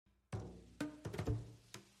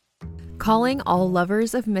Calling all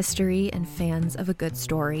lovers of mystery and fans of a good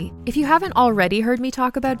story. If you haven't already heard me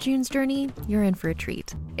talk about June's Journey, you're in for a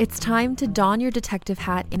treat. It's time to don your detective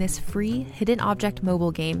hat in this free hidden object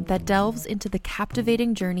mobile game that delves into the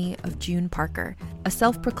captivating journey of June Parker, a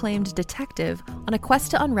self-proclaimed detective on a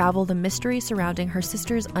quest to unravel the mystery surrounding her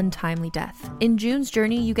sister's untimely death. In June's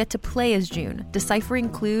Journey, you get to play as June, deciphering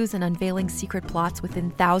clues and unveiling secret plots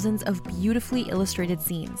within thousands of beautifully illustrated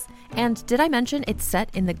scenes. And did I mention it's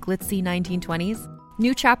set in the glitzy 1920s?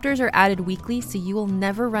 New chapters are added weekly, so you will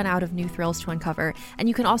never run out of new thrills to uncover, and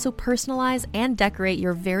you can also personalize and decorate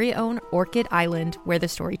your very own Orchid Island where the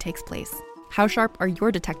story takes place. How sharp are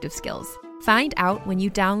your detective skills? Find out when you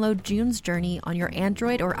download June's Journey on your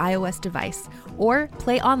Android or iOS device, or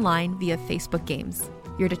play online via Facebook Games.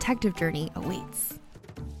 Your detective journey awaits.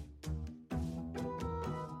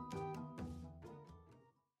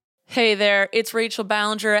 Hey there, it's Rachel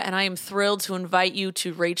Ballinger, and I am thrilled to invite you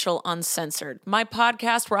to Rachel Uncensored, my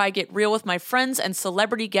podcast where I get real with my friends and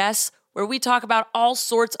celebrity guests, where we talk about all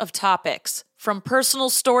sorts of topics. From personal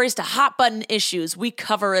stories to hot-button issues, we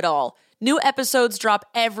cover it all. New episodes drop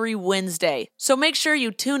every Wednesday, so make sure you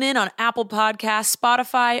tune in on Apple Podcasts,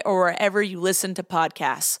 Spotify, or wherever you listen to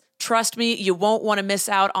podcasts. Trust me, you won't want to miss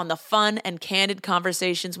out on the fun and candid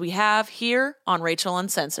conversations we have here on Rachel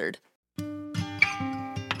Uncensored.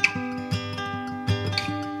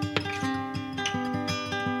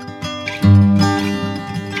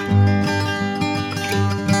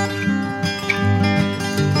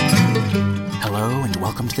 Hello and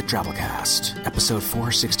welcome to the Drabblecast, episode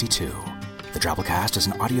 462. The Drabblecast is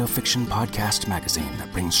an audio fiction podcast magazine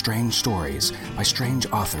that brings strange stories by strange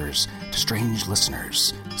authors to strange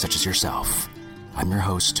listeners, such as yourself. I'm your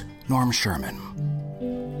host, Norm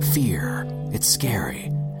Sherman. Fear. It's scary.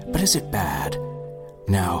 But is it bad?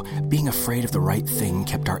 Now, being afraid of the right thing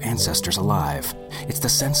kept our ancestors alive. It's the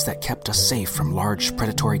sense that kept us safe from large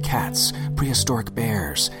predatory cats, prehistoric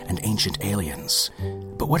bears, and ancient aliens.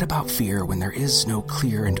 But what about fear when there is no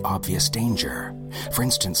clear and obvious danger? For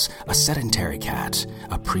instance, a sedentary cat,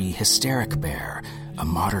 a pre-hysteric bear, a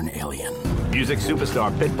modern alien. Music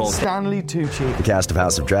superstar Pitbull. Stanley Tucci. The cast of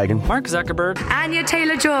House of Dragon. Mark Zuckerberg. Anya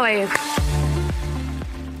Taylor-Joy.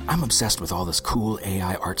 I'm obsessed with all this cool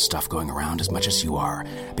AI art stuff going around as much as you are,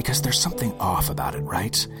 because there's something off about it,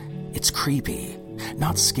 right? It's creepy.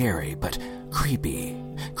 Not scary, but creepy.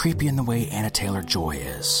 Creepy in the way Anya Taylor-Joy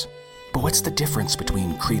is. But what's the difference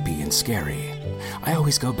between creepy and scary? I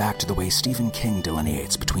always go back to the way Stephen King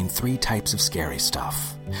delineates between three types of scary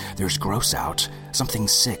stuff. There's gross out, something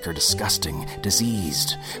sick or disgusting,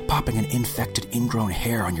 diseased, popping an infected ingrown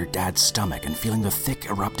hair on your dad's stomach and feeling the thick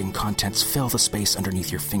erupting contents fill the space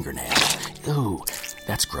underneath your fingernail. Ooh,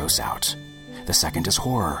 that's gross out. The second is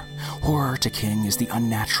horror. Horror to King is the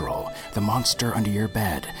unnatural, the monster under your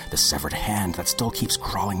bed, the severed hand that still keeps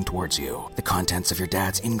crawling towards you, the contents of your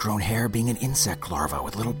dad's ingrown hair being an insect larva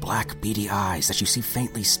with little black beady eyes that you see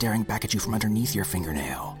faintly staring back at you from underneath your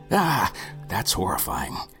fingernail. Ah, that's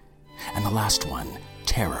horrifying. And the last one,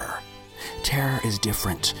 terror. Terror is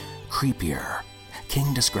different, creepier.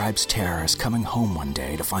 King describes terror as coming home one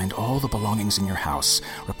day to find all the belongings in your house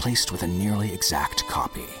replaced with a nearly exact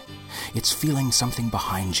copy. It's feeling something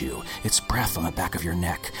behind you, its breath on the back of your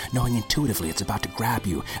neck, knowing intuitively it's about to grab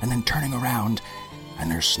you, and then turning around, and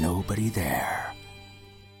there's nobody there.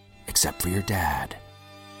 Except for your dad,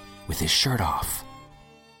 with his shirt off,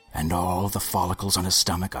 and all the follicles on his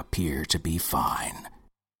stomach appear to be fine.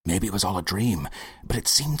 Maybe it was all a dream, but it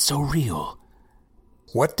seemed so real.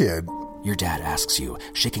 What did? Your dad asks you,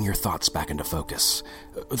 shaking your thoughts back into focus.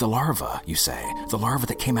 The larva, you say. The larva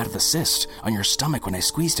that came out of the cyst. On your stomach when I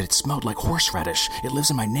squeezed it, it smelled like horseradish. It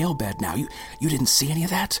lives in my nail bed now. You didn't see any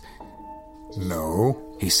of that?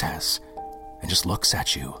 No, he says, and just looks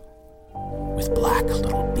at you with black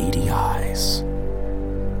little beady eyes.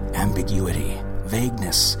 Ambiguity.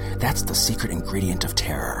 Vagueness, that's the secret ingredient of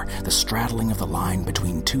terror, the straddling of the line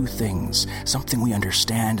between two things, something we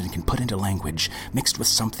understand and can put into language, mixed with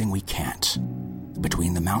something we can't.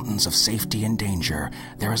 Between the mountains of safety and danger,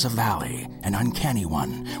 there is a valley, an uncanny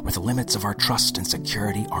one, where the limits of our trust and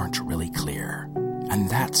security aren't really clear. And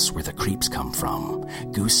that's where the creeps come from.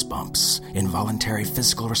 Goosebumps, involuntary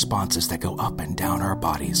physical responses that go up and down our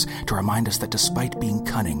bodies to remind us that despite being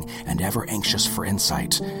cunning and ever anxious for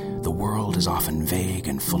insight, the world is often vague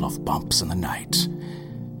and full of bumps in the night.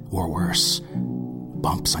 Or worse,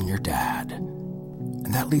 bumps on your dad.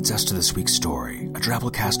 And that leads us to this week's story, a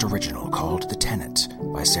Drabblecast original called The Tenant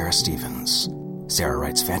by Sarah Stevens. Sarah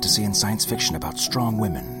writes fantasy and science fiction about strong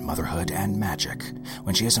women, motherhood, and magic.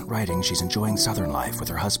 When she isn't writing, she's enjoying Southern life with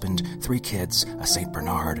her husband, 3 kids, a St.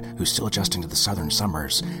 Bernard who's still adjusting to the Southern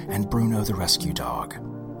summers, and Bruno the rescue dog.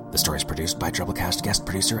 The story is produced by Drabblecast guest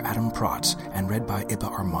producer Adam Prott and read by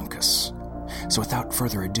Ibba Armonkus. So without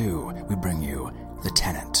further ado, we bring you The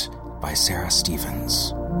Tenant by Sarah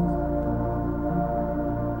Stevens.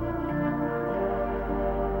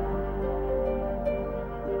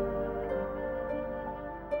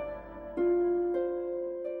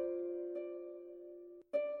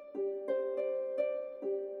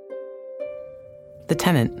 The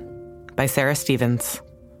Tenant by Sarah Stevens.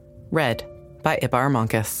 Read by Ibba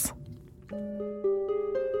Armonkus.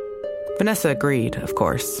 Vanessa agreed, of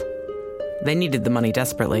course. They needed the money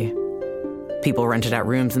desperately. People rented out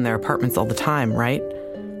rooms in their apartments all the time, right?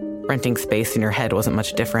 Renting space in your head wasn't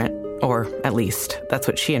much different, or at least, that's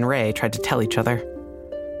what she and Ray tried to tell each other.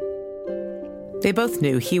 They both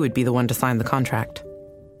knew he would be the one to sign the contract.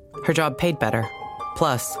 Her job paid better.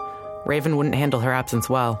 Plus, Raven wouldn't handle her absence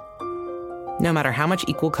well. No matter how much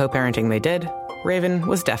equal co-parenting they did, Raven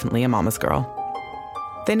was definitely a mama's girl.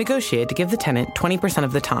 They negotiated to give the tenant 20%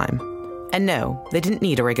 of the time. And no, they didn't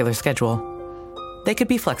need a regular schedule. They could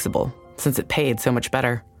be flexible, since it paid so much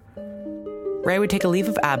better. Ray would take a leave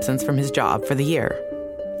of absence from his job for the year.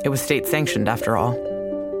 It was state-sanctioned, after all.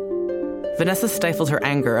 Vanessa stifled her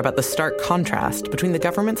anger about the stark contrast between the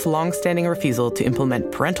government's long-standing refusal to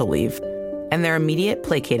implement parental leave and their immediate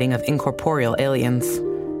placating of incorporeal aliens.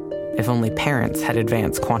 If only parents had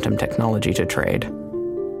advanced quantum technology to trade.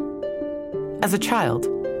 As a child,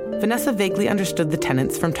 Vanessa vaguely understood the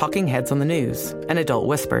tenants from talking heads on the news and adult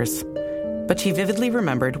whispers. But she vividly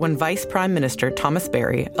remembered when Vice Prime Minister Thomas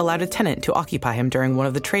Barry allowed a tenant to occupy him during one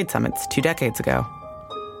of the trade summits 2 decades ago.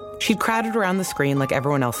 She'd crowded around the screen like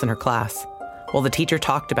everyone else in her class, while the teacher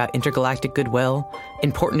talked about intergalactic goodwill,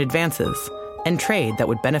 important advances, and trade that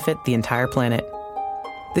would benefit the entire planet.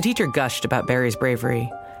 The teacher gushed about Barry's bravery,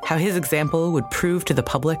 how his example would prove to the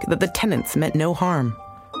public that the tenants meant no harm.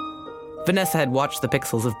 Vanessa had watched the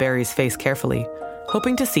pixels of Barry's face carefully,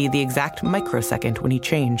 hoping to see the exact microsecond when he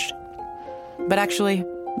changed. But actually,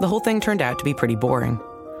 the whole thing turned out to be pretty boring.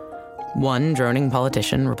 One droning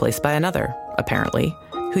politician replaced by another, apparently,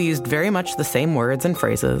 who used very much the same words and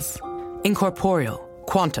phrases. Incorporeal,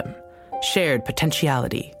 quantum, shared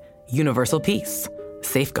potentiality, universal peace,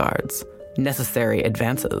 safeguards, necessary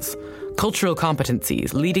advances, cultural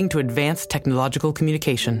competencies leading to advanced technological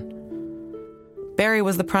communication. Barry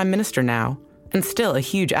was the prime minister now, and still a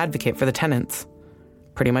huge advocate for the tenants.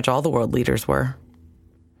 Pretty much all the world leaders were.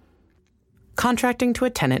 Contracting to a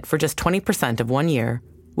tenant for just 20% of 1 year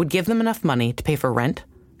would give them enough money to pay for rent,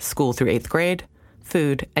 school through 8th grade,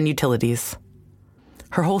 food, and utilities.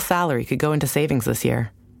 Her whole salary could go into savings this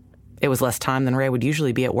year. It was less time than Ray would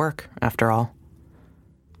usually be at work, after all.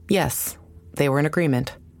 Yes, they were in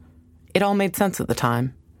agreement. It all made sense at the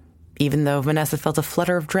time, even though Vanessa felt a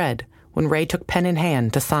flutter of dread when Ray took pen in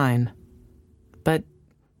hand to sign. But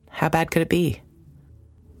how bad could it be?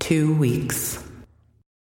 2 weeks.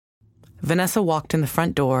 Vanessa walked in the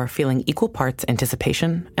front door feeling equal parts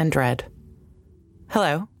anticipation and dread.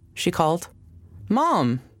 "Hello," she called.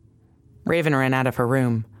 "Mom!" Raven ran out of her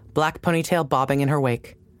room, black ponytail bobbing in her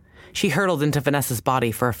wake. She hurtled into Vanessa's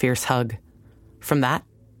body for a fierce hug. From that,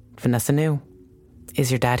 Vanessa knew.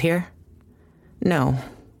 "Is your dad here?" "No.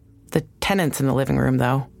 The tenant's in the living room,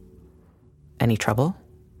 though." "Any trouble?"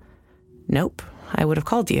 "Nope. I would have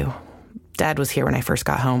called you. Dad was here when I first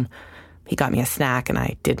got home. He got me a snack and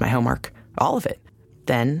I did my homework. All of it.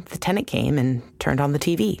 Then the tenant came and turned on the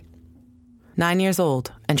TV." 9 years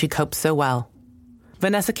old, and she coped so well.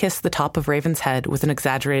 Vanessa kissed the top of Raven's head with an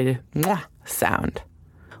exaggerated mwah sound.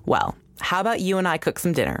 "Well, how about you and I cook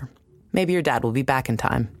some dinner? Maybe your dad will be back in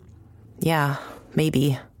time." "Yeah,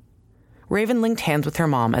 maybe." Raven linked hands with her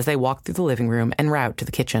mom as they walked through the living room en route to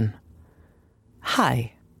the kitchen.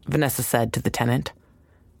 "Hi," Vanessa said to the tenant.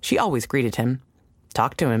 She always greeted him.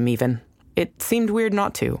 Talked to him, even. It seemed weird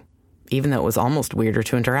not to, even though it was almost weirder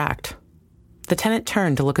to interact. The tenant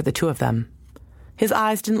turned to look at the two of them. His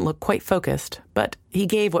eyes didn't look quite focused, but he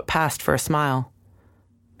gave what passed for a smile.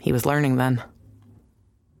 He was learning then.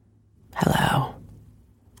 "Hello.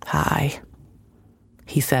 Hi,"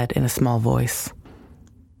 he said in a small voice.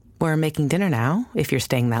 "We're making dinner now, if you're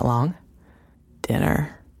staying that long."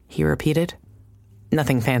 "Dinner," he repeated.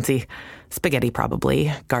 "Nothing fancy. Spaghetti,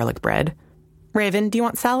 probably. Garlic bread. Raven, do you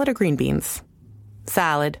want salad or green beans?"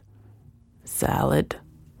 "Salad." "Salad,"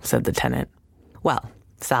 said the tenant. "Well,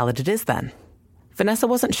 salad it is then." Vanessa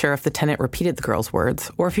wasn't sure if the tenant repeated the girl's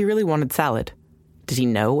words or if he really wanted salad. Did he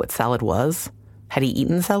know what salad was? Had he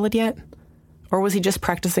eaten salad yet? Or was he just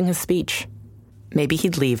practicing his speech? Maybe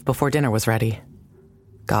he'd leave before dinner was ready.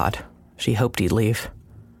 God, she hoped he'd leave.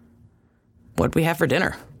 "What'd we have for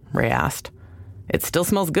dinner?" Ray asked. "It still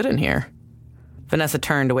smells good in here." Vanessa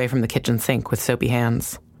turned away from the kitchen sink with soapy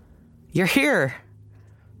hands. "You're here!"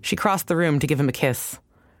 She crossed the room to give him a kiss.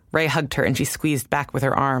 Ray hugged her and she squeezed back with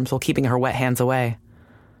her arms while keeping her wet hands away.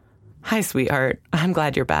 "Hi, sweetheart. I'm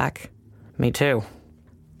glad you're back." "Me too."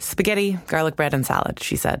 "Spaghetti, garlic bread, and salad,"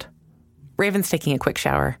 she said. "Raven's taking a quick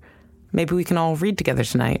shower. Maybe we can all read together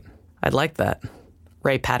tonight." "I'd like that."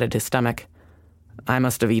 Ray patted his stomach. "I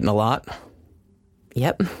must have eaten a lot."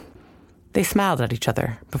 "Yep." They smiled at each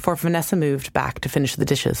other before Vanessa moved back to finish the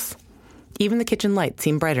dishes. Even the kitchen light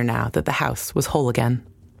seemed brighter now that the house was whole again.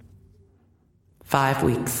 5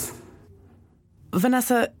 weeks.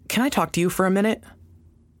 "Vanessa, can I talk to you for a minute?"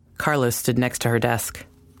 Carlos stood next to her desk.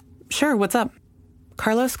 "Sure, what's up?"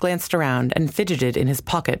 Carlos glanced around and fidgeted in his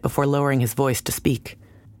pocket before lowering his voice to speak.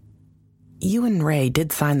 "You and Ray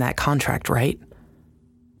did sign that contract, right?"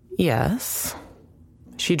 "Yes."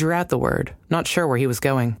 She drew out the word, not sure where he was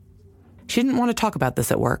going. She didn't want to talk about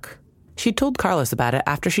this at work. She'd told Carlos about it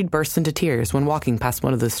after she'd burst into tears when walking past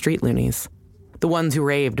one of those street loonies, the ones who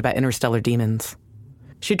raved about interstellar demons.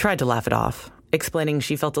 She tried to laugh it off, explaining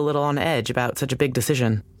she felt a little on edge about such a big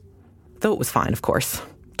decision. Though it was fine, of course.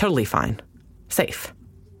 Totally fine. Safe.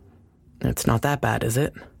 "It's not that bad, is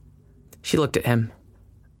it?" She looked at him.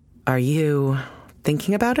 "Are you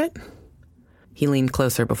thinking about it?" He leaned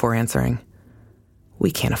closer before answering.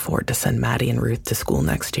 "We can't afford to send Maddie and Ruth to school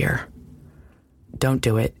next year." "Don't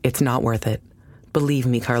do it. It's not worth it. Believe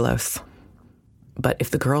me, Carlos." "But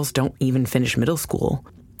if the girls don't even finish middle school,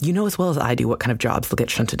 you know as well as I do what kind of jobs they'll get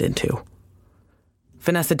shunted into."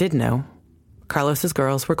 Vanessa did know. Carlos's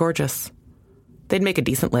girls were gorgeous. They'd make a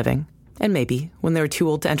decent living, and maybe, when they were too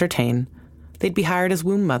old to entertain, they'd be hired as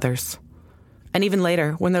womb mothers. And even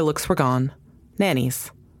later, when their looks were gone,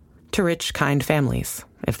 nannies. To rich, kind families,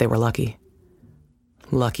 if they were lucky.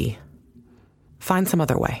 Lucky. "Find some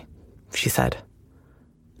other way," she said.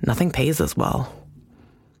 "Nothing pays as well."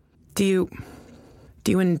 Do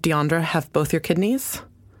you and Deandra have both your kidneys?"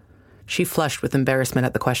 She flushed with embarrassment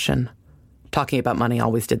at the question. Talking about money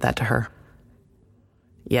always did that to her.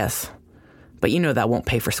 "Yes, but you know that won't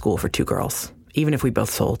pay for school for 2 girls, even if we both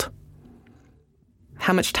sold."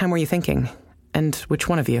 "How much time were you thinking? And which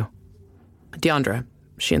one of you?" "Deandra.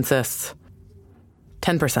 She insists."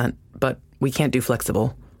 10%, but we can't do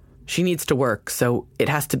flexible. She needs to work, so it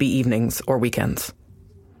has to be evenings or weekends."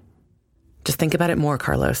 Just think about it more,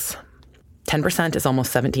 Carlos. 10% is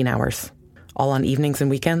almost 17 hours, all on evenings and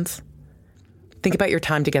weekends. Think about your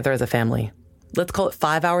time together as a family. Let's call it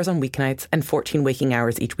 5 hours on weeknights and 14 waking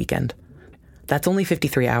hours each weekend. That's only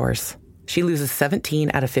 53 hours. She loses 17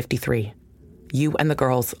 out of 53. You and the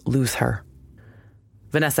girls lose her.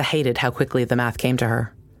 Vanessa hated how quickly the math came to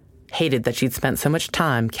her. Hated that she'd spent so much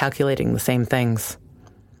time calculating the same things.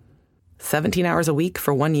 17 hours a week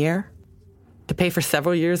for 1 year? To pay for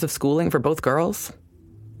several years of schooling for both girls?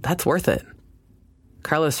 That's worth it.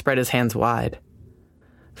 Carlos spread his hands wide.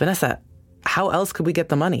 "Vanessa, how else could we get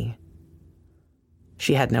the money?"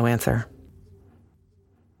 She had no answer.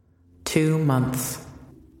 2 months.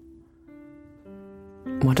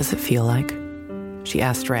 "What does it feel like?" she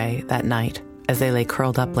asked Ray that night as they lay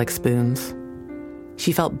curled up like spoons.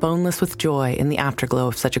 She felt boneless with joy in the afterglow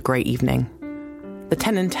of such a great evening. The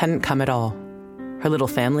tenant hadn't come at all. Her little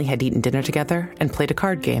family had eaten dinner together and played a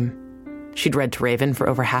card game. She'd read to Raven for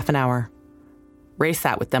over half an hour. Ray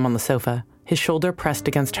sat with them on the sofa, his shoulder pressed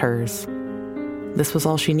against hers. This was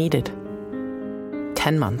all she needed.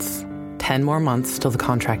 10 months. 10 more months till the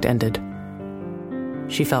contract ended.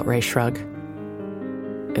 She felt Ray shrug.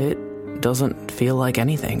 "It doesn't feel like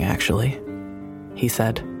anything, actually," he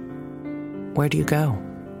said. "Where do you go?"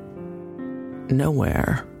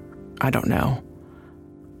 "Nowhere. I don't know.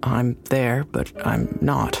 I'm there, but I'm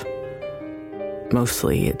not.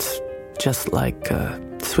 Mostly it's just like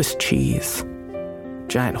Swiss cheese.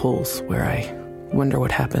 Giant holes where I wonder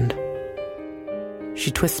what happened."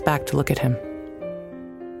 She twists back to look at him.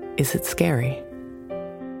 "Is it scary?"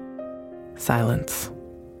 Silence.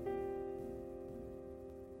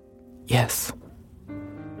 "Yes."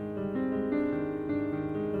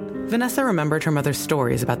 Vanessa remembered her mother's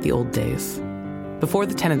stories about the old days, before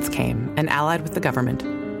the tenants came and allied with the government,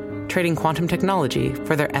 trading quantum technology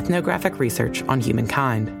for their ethnographic research on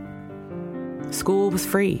humankind. School was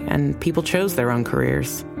free, and people chose their own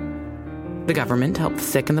careers. The government helped the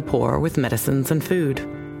sick and the poor with medicines and food.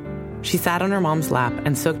 She sat on her mom's lap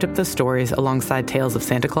and soaked up those stories alongside tales of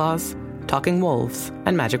Santa Claus, talking wolves,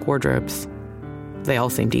 and magic wardrobes. They all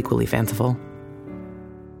seemed equally fanciful.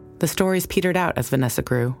 The stories petered out as Vanessa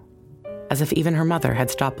grew, as if even her mother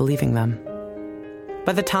had stopped believing them.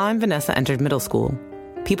 By the time Vanessa entered middle school,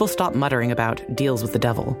 people stopped muttering about deals with the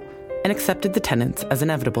devil and accepted the Tenants as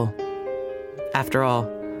inevitable. After all,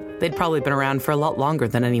 they'd probably been around for a lot longer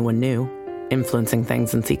than anyone knew, influencing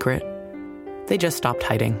things in secret. They just stopped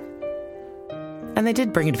hiding. And they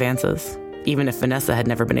did bring advances, even if Vanessa had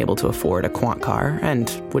never been able to afford a quant car and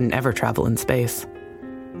wouldn't ever travel in space.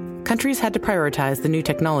 Countries had to prioritize the new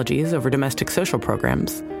technologies over domestic social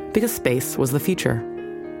programs because space was the future.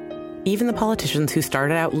 Even the politicians who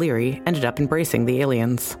started out leery ended up embracing the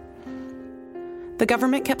aliens. The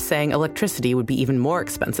government kept saying electricity would be even more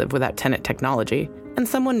expensive without Tenant technology, and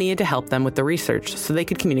someone needed to help them with the research so they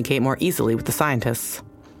could communicate more easily with the scientists.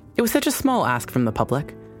 It was such a small ask from the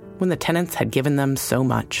public, when the Tenants had given them so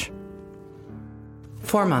much.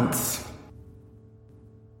 4 months.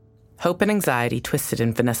 Hope and anxiety twisted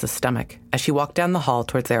in Vanessa's stomach as she walked down the hall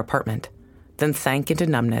towards their apartment, then sank into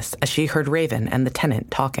numbness as she heard Raven and the Tenant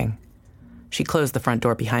talking. She closed the front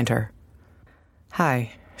door behind her.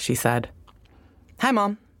 "Hi," she said. "Hi,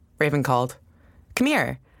 Mom," Raven called. "Come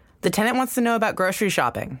here. The Tenant wants to know about grocery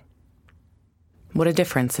shopping." What a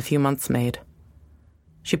difference a few months made.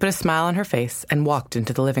 She put a smile on her face and walked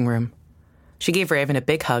into the living room. She gave Raven a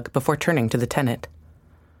big hug before turning to the Tenant.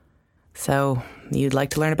 "So, you'd like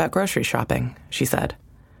to learn about grocery shopping," she said.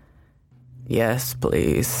 "Yes,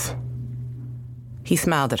 please." He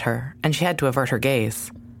smiled at her, and she had to avert her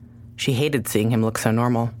gaze. She hated seeing him look so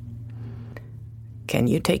normal. "Can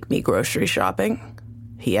you take me grocery shopping?"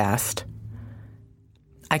 he asked.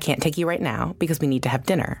 "I can't take you right now because we need to have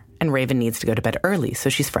dinner, and Raven needs to go to bed early so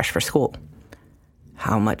she's fresh for school."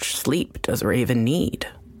 "How much sleep does Raven need?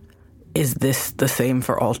 Is this the same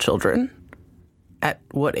for all children? At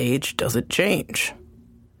what age does it change?"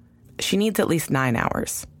 "She needs at least 9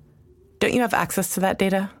 hours. Don't you have access to that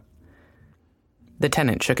data?" The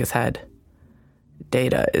Tenant shook his head.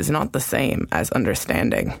 "Data is not the same as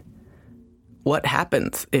understanding. What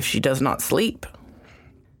happens if she does not sleep?"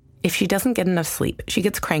 "If she doesn't get enough sleep, she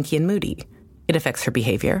gets cranky and moody. It affects her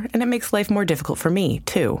behavior, and it makes life more difficult for me,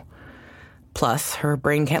 too. Plus, her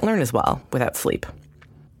brain can't learn as well without sleep."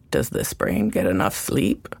 "Does this brain get enough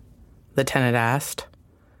sleep?" the Tenant asked.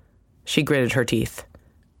 She gritted her teeth.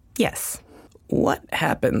 "Yes." "What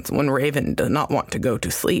happens when Raven does not want to go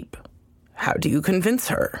to sleep? How do you convince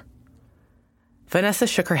her?" Vanessa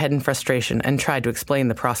shook her head in frustration and tried to explain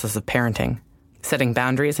the process of parenting, setting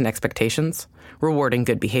boundaries and expectations, rewarding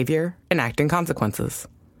good behavior, enacting consequences.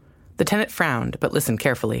 The Tenant frowned, but listened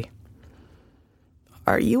carefully.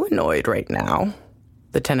 "Are you annoyed right now?"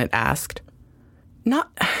 the Tenant asked.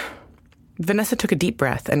 "Not..." Vanessa took a deep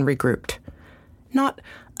breath and regrouped. "Not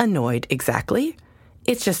annoyed exactly.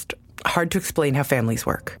 It's just hard to explain how families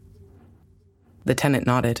work." The Tenant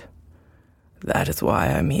nodded. "That is why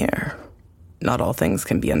I'm here. Not all things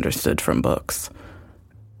can be understood from books.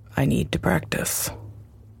 I need to practice."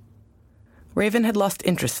 Raven had lost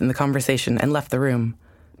interest in the conversation and left the room,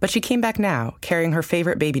 but she came back now, carrying her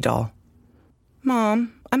favorite baby doll.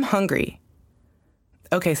 "Mom, I'm hungry."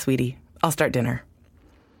 "Okay, sweetie, I'll start dinner."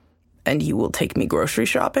 "And you will take me grocery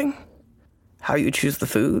shopping? How you choose the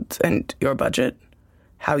foods and your budget?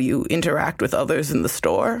 How you interact with others in the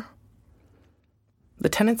store?" The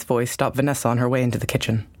Tenant's voice stopped Vanessa on her way into the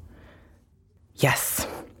kitchen. "Yes,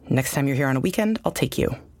 next time you're here on a weekend, I'll take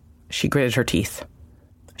you." She gritted her teeth.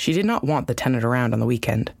 She did not want the Tenant around on the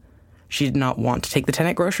weekend. She did not want to take the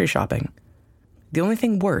Tenant grocery shopping. The only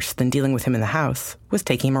thing worse than dealing with him in the house was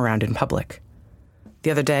taking him around in public. The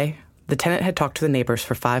other day, the Tenant had talked to the neighbors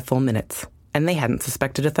for 5 full minutes, and they hadn't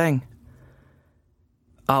suspected a thing.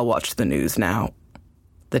 "I'll watch the news now,"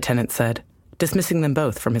 the Tenant said, dismissing them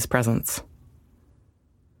both from his presence.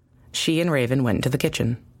 She and Raven went into the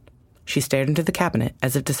kitchen. She stared into the cabinet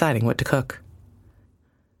as if deciding what to cook.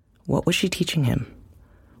 What was she teaching him?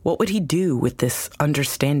 What would he do with this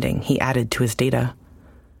understanding he added to his data?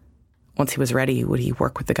 Once he was ready, would he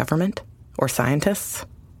work with the government? Or scientists?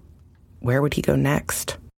 Where would he go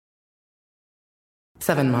next?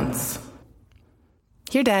 7 months.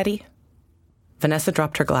 "Here, Daddy." Vanessa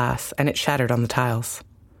dropped her glass, and it shattered on the tiles.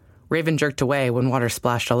 Raven jerked away when water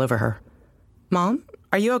splashed all over her. "Mom,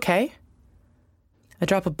 are you okay?" A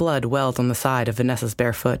drop of blood welled on the side of Vanessa's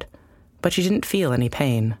bare foot, but she didn't feel any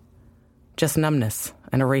pain. Just numbness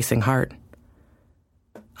and a racing heart.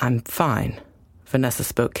 "I'm fine," Vanessa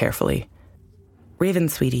spoke carefully. "Raven,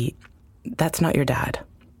 sweetie, that's not your dad."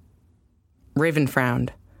 Raven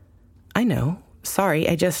frowned. "I know. Sorry,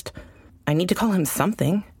 I need to call him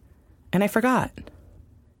something. And I forgot."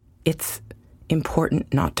 "It's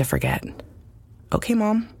important not to forget." "Okay,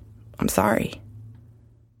 Mom. I'm sorry."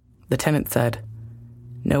 The tenant said,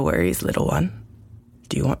 "No worries, little one.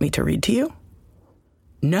 Do you want me to read to you?"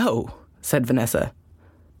 "No," said Vanessa.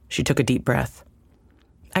 She took a deep breath.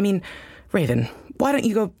 "I mean, Raven, why don't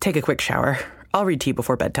you go take a quick shower? I'll read to you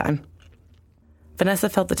before bedtime." Vanessa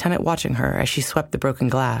felt the tenant watching her as she swept the broken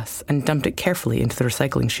glass and dumped it carefully into the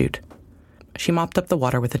recycling chute. She mopped up the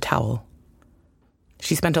water with a towel.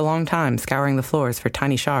 She spent a long time scouring the floors for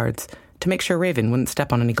tiny shards to make sure Raven wouldn't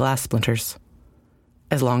step on any glass splinters.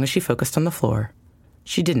 As long as she focused on the floor,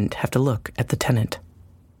 she didn't have to look at the tenant.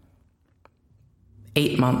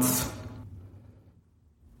 8 months.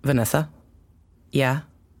 "Vanessa?" "Yeah?"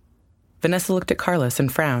 Vanessa looked at Carlos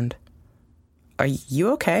and frowned. "Are you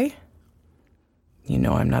okay?" "You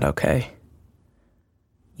know I'm not okay."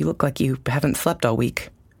 "You look like you haven't slept all week."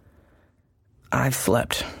 "I've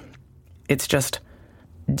slept. It's just,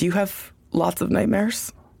 do you have lots of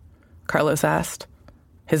nightmares?" Carlos asked.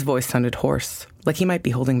 His voice sounded hoarse, like he might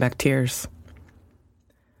be holding back tears.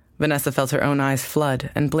 Vanessa felt her own eyes flood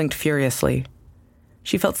and blinked furiously.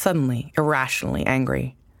 She felt suddenly, irrationally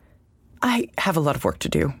angry. "I have a lot of work to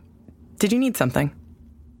do. Did you need something?"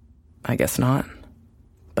 "I guess not."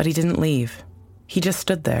 But he didn't leave. He just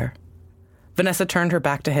stood there. Vanessa turned her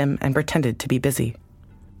back to him and pretended to be busy.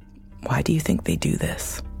 "Why do you think they do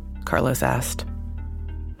this?" Carlos asked.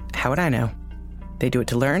 "How would I know? They do it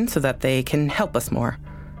to learn so that they can help us more.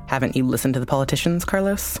 Haven't you listened to the politicians,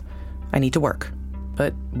 Carlos? I need to work."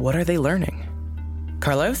 "But what are they learning?"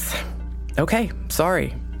 "Carlos? Okay,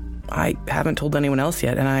 sorry. I haven't told anyone else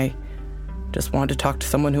yet, and I just wanted to talk to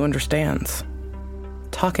someone who understands."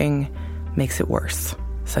 "Talking makes it worse,"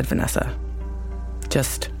 said Vanessa.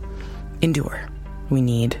 "Just endure. We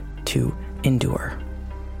need to endure."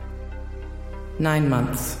 9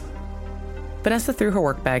 months. Vanessa threw her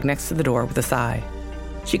work bag next to the door with a sigh.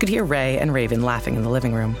 She could hear Ray and Raven laughing in the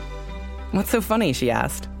living room. "What's so funny?" she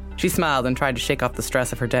asked. She smiled and tried to shake off the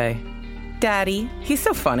stress of her day. "Daddy, he's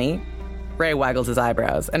so funny." Ray waggled his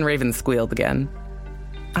eyebrows, and Raven squealed again.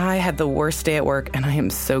 "I had the worst day at work, and I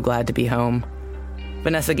am so glad to be home."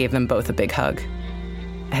 Vanessa gave them both a big hug.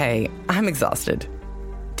 "Hey, I'm exhausted.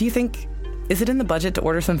 Do you think, is it in the budget to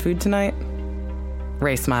order some food tonight?"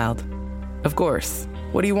 Ray smiled. "Of course.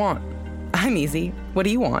 What do you want?" "I'm easy. What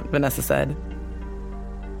do you want?" Vanessa said.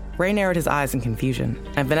 Ray narrowed his eyes in confusion,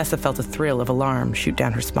 and Vanessa felt a thrill of alarm shoot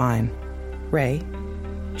down her spine. "Ray?"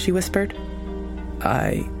 she whispered.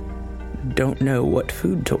 "I don't know what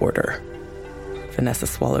food to order." Vanessa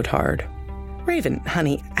swallowed hard. "Raven,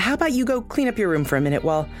 honey, how about you go clean up your room for a minute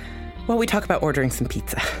while we talk about ordering some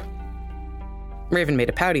pizza?" Raven made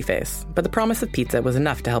a pouty face, but the promise of pizza was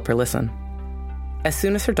enough to help her listen. As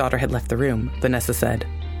soon as her daughter had left the room, Vanessa said,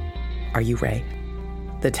 "Are you Ray?"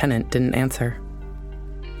 The tenant didn't answer.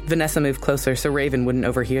 Vanessa moved closer so Raven wouldn't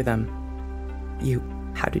overhear them.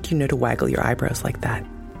 How did you know to waggle your eyebrows like that?"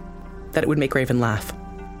 That it would make Raven laugh.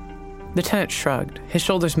 The tenant shrugged, his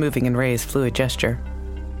shoulders moving in Ray's fluid gesture.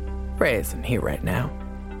 "Ray isn't here right now.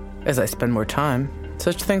 As I spend more time,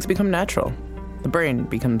 such things become natural. The brain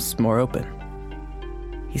becomes more open."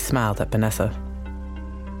 He smiled at Vanessa.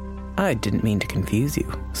 "I didn't mean to confuse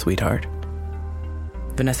you, sweetheart."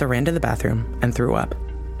 Vanessa ran to the bathroom and threw up.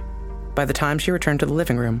 By the time she returned to the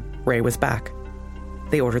living room, Ray was back.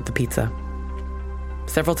 They ordered the pizza.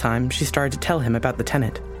 Several times she started to tell him about the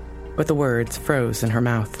tenant, but the words froze in her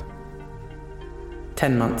mouth.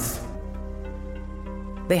 10 months.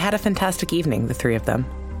 They had a fantastic evening, the three of them.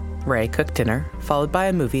 Ray cooked dinner, followed by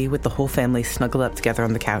a movie with the whole family snuggled up together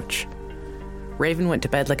on the couch. Raven went to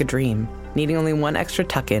bed like a dream, needing only one extra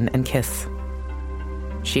tuck-in and kiss.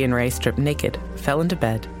 She and Ray stripped naked, fell into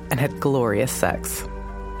bed, and had glorious sex.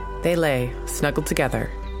 They lay, snuggled together,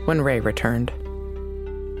 when Ray returned.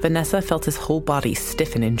 Vanessa felt his whole body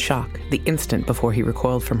stiffen in shock the instant before he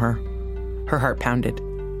recoiled from her. Her heart pounded.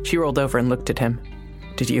 She rolled over and looked at him.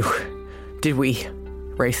 Did we?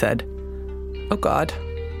 Ray said. "Oh, God."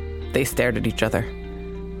 They stared at each other.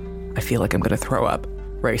 "I feel like I'm going to throw up,"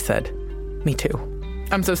 Ray said. "Me too."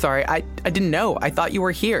 "I'm so sorry. I didn't know. I thought you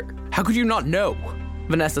were here. How could you not know?"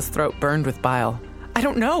 Vanessa's throat burned with bile. "I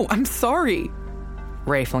don't know. I'm sorry."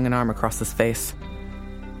 Ray flung an arm across his face.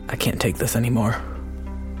 "I can't take this anymore."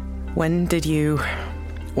 When did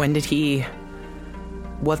he...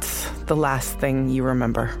 What's the last thing you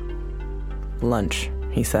remember?" "Lunch,"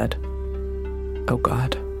 he said. "Oh,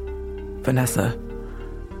 God. Vanessa,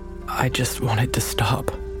 I just wanted to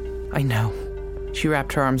stop." "I know." She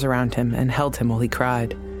wrapped her arms around him and held him while he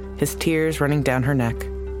cried, his tears running down her neck.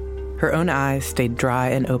 Her own eyes stayed dry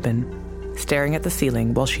and open, staring at the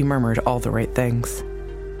ceiling while she murmured all the right things.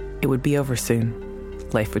 It would be over soon.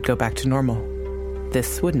 Life would go back to normal.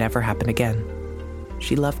 This would never happen again.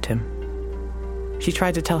 She loved him. She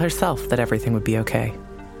tried to tell herself that everything would be okay,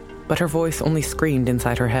 but her voice only screamed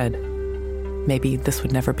inside her head. Maybe this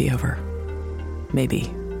would never be over.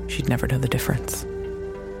 Maybe she'd never know the difference.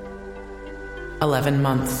 11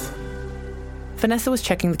 months. Vanessa was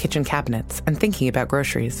checking the kitchen cabinets and thinking about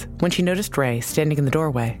groceries when she noticed Ray standing in the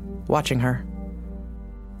doorway, watching her.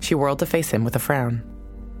 She whirled to face him with a frown.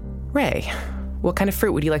 "Ray, what kind of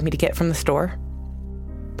fruit would you like me to get from the store?"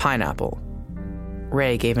 "Pineapple."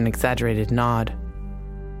 Ray gave an exaggerated nod.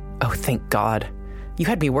 "Oh, thank God. You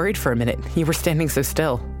had me worried for a minute. You were standing so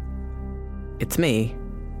still." "It's me,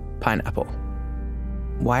 Pineapple."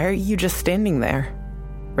 "Why are you just standing there?"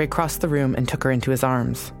 Ray crossed the room and took her into his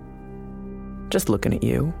arms. "Just looking at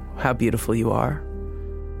you, how beautiful you are,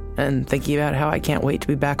 and thinking about how I can't wait to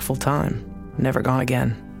be back full time. Never gone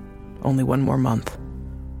again. Only one more month."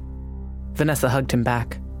 Vanessa hugged him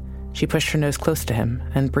back. She pushed her nose close to him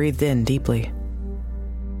and breathed in deeply.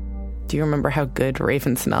 "Do you remember how good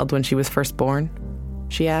Raven smelled when she was first born?"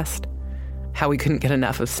 she asked. "How we couldn't get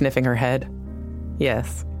enough of sniffing her head?"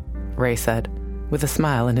 "Yes," Ray said, with a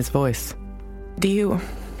smile in his voice. "Do you..."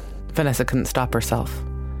 Vanessa couldn't stop herself.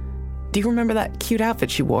 "Do you remember that cute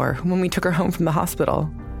outfit she wore when we took her home from the hospital?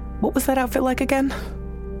 What was that outfit like again?"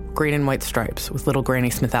 "Green and white stripes with little Granny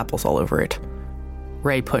Smith apples all over it."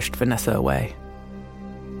 Ray pushed Vanessa away.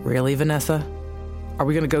 "Really, Vanessa? Are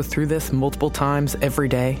we going to go through this multiple times every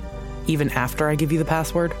day, even after I give you the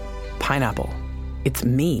password? Pineapple. It's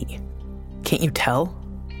me. Can't you tell?"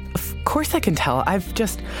 "Of course I can tell. I've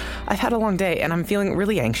had a long day and I'm feeling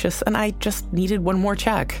really anxious and I just needed one more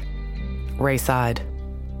check." Ray sighed.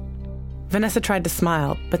 Vanessa tried to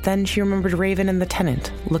smile, but then she remembered Raven and the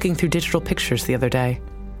Tenant looking through digital pictures the other day.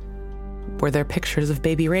 Were there pictures of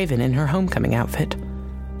baby Raven in her homecoming outfit?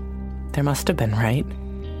 There must have been, right?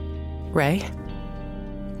 "Ray?"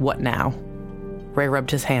 "What now?" Ray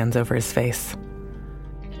rubbed his hands over his face.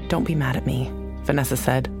 "Don't be mad at me," Vanessa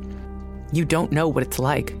said. "You don't know what it's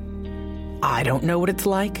like." "I don't know what it's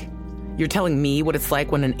like? You're telling me what it's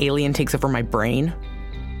like when an alien takes over my brain?"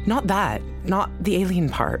 "Not that. Not the alien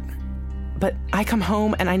part. But I come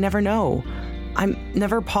home and I never know. I'm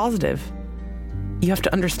never positive. You have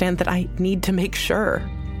to understand that I need to make sure."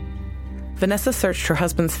 Vanessa searched her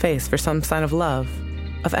husband's face for some sign of love,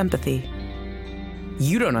 of empathy.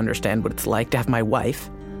 "You don't understand what it's like to have my wife,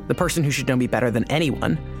 the person who should know me better than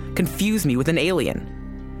anyone, confuse me with an alien.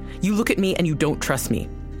 You look at me and you don't trust me.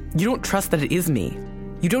 You don't trust that it is me.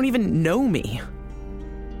 You don't even know me."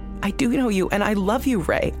 "I do know you, and I love you,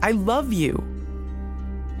 Ray. I love you."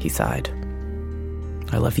 He sighed.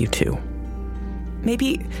 "I love you too.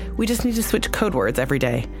 Maybe we just need to switch code words every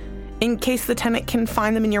day, in case the Tenant can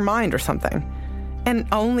find them in your mind or something. And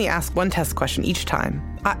I'll only ask one test question each time.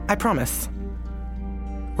 I promise."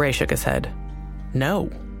 Ray shook his head. "No."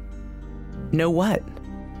 "No what?"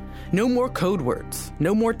 "No more code words.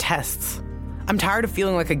 No more tests. I'm tired of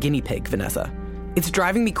feeling like a guinea pig, Vanessa. It's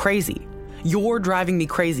driving me crazy. You're driving me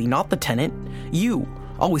crazy, not the Tenant. You,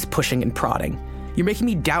 always pushing and prodding. You're making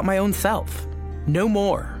me doubt my own self. No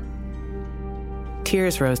more."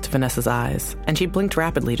 Tears rose to Vanessa's eyes, and she blinked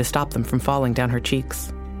rapidly to stop them from falling down her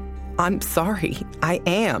cheeks. "I'm sorry. I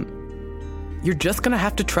am. You're just gonna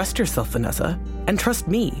have to trust yourself, Vanessa, and trust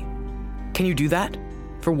me. Can you do that?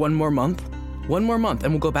 For one more month? One more month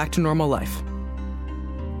and we'll go back to normal life."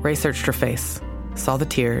 Ray searched her face, saw the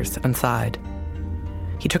tears, and sighed.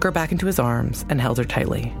 He took her back into his arms and held her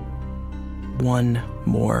tightly. 1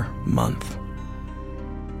 more month.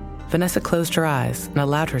 Vanessa closed her eyes and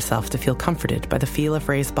allowed herself to feel comforted by the feel of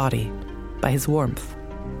Ray's body, by his warmth,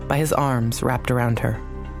 by his arms wrapped around her.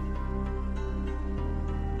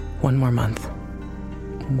 1 more month.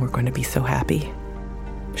 We're going to be so happy.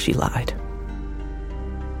 She lied.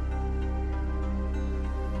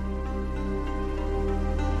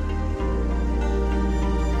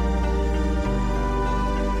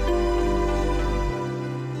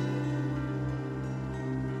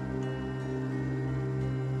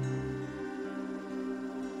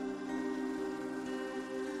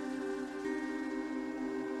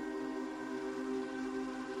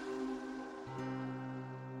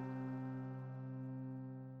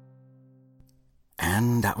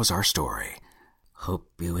 And that was our story. Hope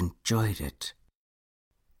you enjoyed it.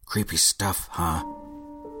 Creepy stuff, huh?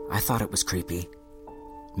 I thought it was creepy.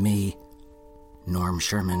 Me, Norm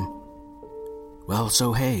Sherman. Well,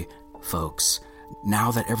 so hey, folks,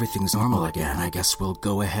 now that everything's normal again, I guess we'll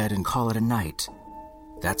go ahead and call it a night.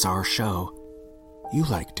 That's our show. You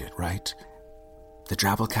liked it, right? The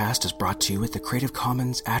Drabblecast is brought to you with the Creative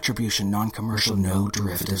Commons Attribution Non-Commercial No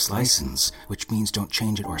Derivatives License, which means don't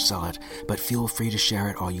change it or sell it, but feel free to share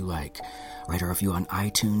it all you like. Write a review on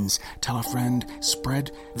iTunes, tell a friend,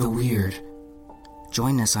 spread the weird.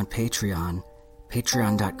 Join us on Patreon,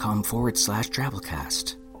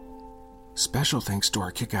 patreon.com/Drabblecast. Special thanks to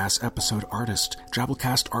our kick-ass episode artist,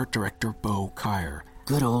 Drabblecast art director Bo Kyer.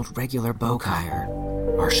 Good old regular Bo Kyer.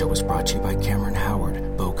 Our show was brought to you by Cameron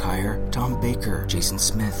Howard, Bo Kyer, Tom Baker, Jason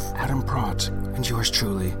Smith, Adam Pratt, and yours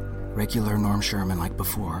truly, regular Norm Sherman like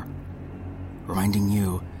before. Reminding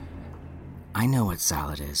you, I know what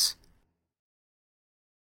salad is.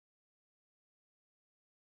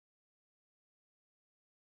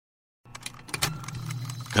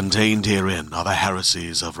 Contained herein are the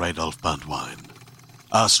heresies of Radolf Burntwine,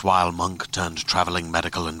 erstwhile monk turned traveling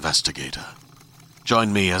medical investigator.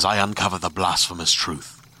 Join me as I uncover the blasphemous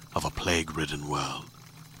truth of a plague-ridden world,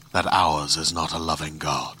 that ours is not a loving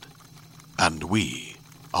God, and we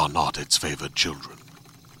are not its favored children.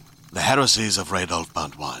 The heresies of Radolf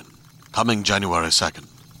Burntwine, coming January 2nd,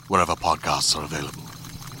 wherever podcasts are available.